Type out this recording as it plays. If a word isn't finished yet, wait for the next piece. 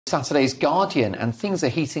Saturday's Guardian, and things are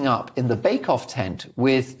heating up in the Bake Off tent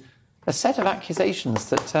with a set of accusations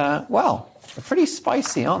that, well, are pretty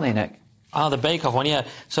spicy, aren't they, Nick? Ah, the Bake Off one, yeah.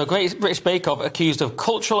 So Great British Bake Off accused of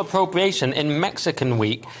cultural appropriation in Mexican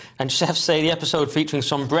Week, and chefs say the episode featuring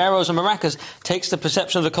sombreros and maracas takes the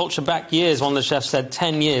perception of the culture back years. One of the chefs said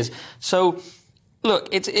 10 years. So,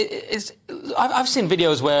 look, I've seen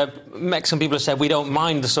videos where Mexican people have said we don't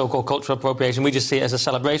mind the so-called cultural appropriation, we just see it as a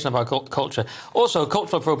celebration of our culture. Also,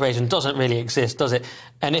 cultural appropriation doesn't really exist, does it?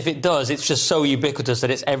 And if it does, it's just so ubiquitous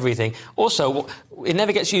that it's everything. Also, it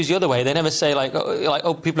never gets used the other way. They never say,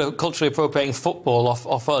 oh, people are culturally appropriating football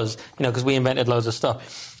off us, you know, because we invented loads of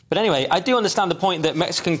stuff. But anyway, I do understand the point that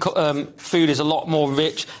Mexican food is a lot more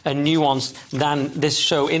rich and nuanced than this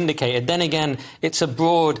show indicated. Then again, it's a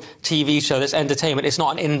broad TV show that's entertainment. It's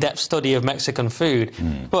not an in-depth study of Mexican food.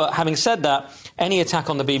 But having said that, any attack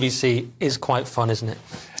on the BBC is quite fun, isn't it?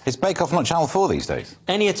 Is Bake Off not Channel 4 these days?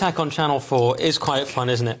 Any attack on Channel 4 is quite fun,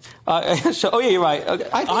 isn't it? Oh, yeah, you're right.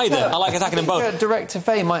 I like attacking them both. Director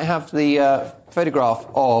Faye might have the photograph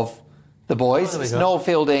of the boys. It's Noel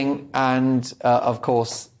Fielding and, of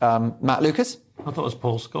course, Matt Lucas. I thought it was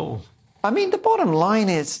Paul Scholes. I mean, the bottom line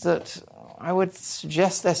is that I would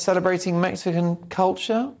suggest they're celebrating Mexican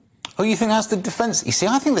culture. Oh, you think that's the defence? You see,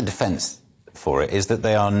 I think the defence for it is that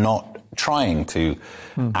they are not trying to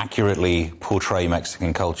accurately portray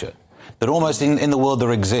Mexican culture. That almost in the world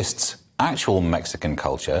there exists actual Mexican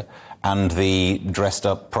culture, and the dressed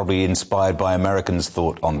up, probably inspired by Americans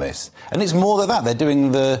thought on this. And it's more than that. They're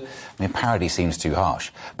doing parody seems too harsh.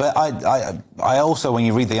 But I also, when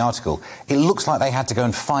you read the article, it looks like they had to go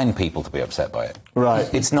and find people to be upset by it.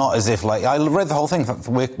 Right. It's not as if, I read the whole thing,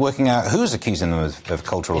 working out who's accusing them of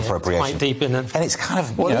cultural appropriation. It's quite deep in it. And it's kind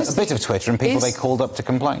of, a bit of Twitter and people they called up to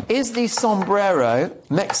complain. Is the sombrero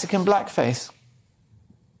Mexican blackface?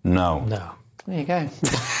 No. There you go.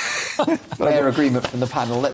 Fair agreement from the panel.